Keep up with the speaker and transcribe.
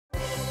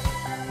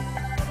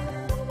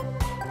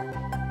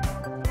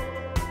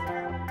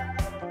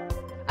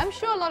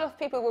sure a lot of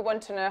people will want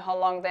to know how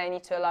long they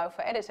need to allow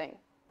for editing.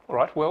 All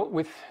right, well,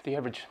 with the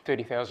average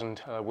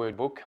 30,000 word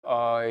book,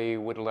 I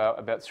would allow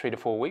about 3 to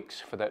 4 weeks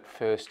for that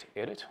first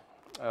edit.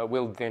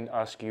 We'll then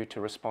ask you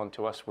to respond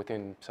to us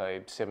within,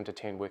 say, 7 to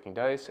 10 working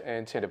days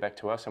and send it back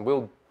to us, and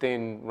we'll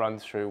then run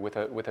through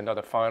with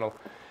another final,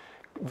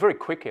 very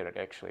quick edit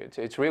actually.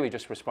 It's really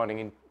just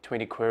responding to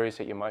any queries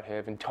that you might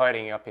have and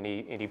tidying up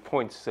any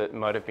points that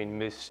might have been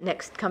missed.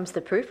 Next comes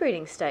the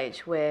proofreading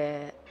stage,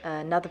 where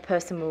another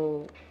person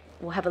will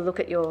have a look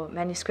at your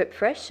manuscript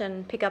fresh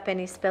and pick up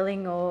any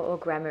spelling or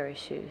grammar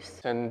issues.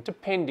 And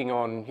depending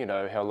on, you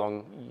know, how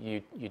long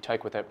you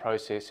take with that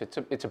process,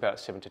 it's about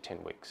 7 to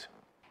 10 weeks.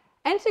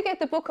 And to get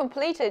the book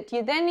completed,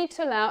 you then need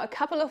to allow a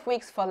couple of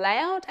weeks for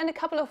layout and a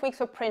couple of weeks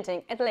for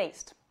printing at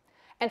least.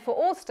 And for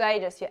all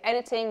stages, your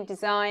editing,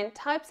 design,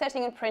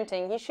 typesetting and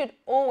printing, you should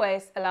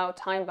always allow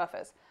time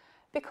buffers.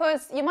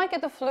 Because you might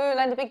get the flu,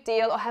 land a big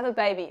deal or have a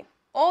baby.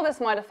 All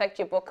this might affect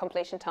your book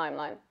completion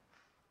timeline.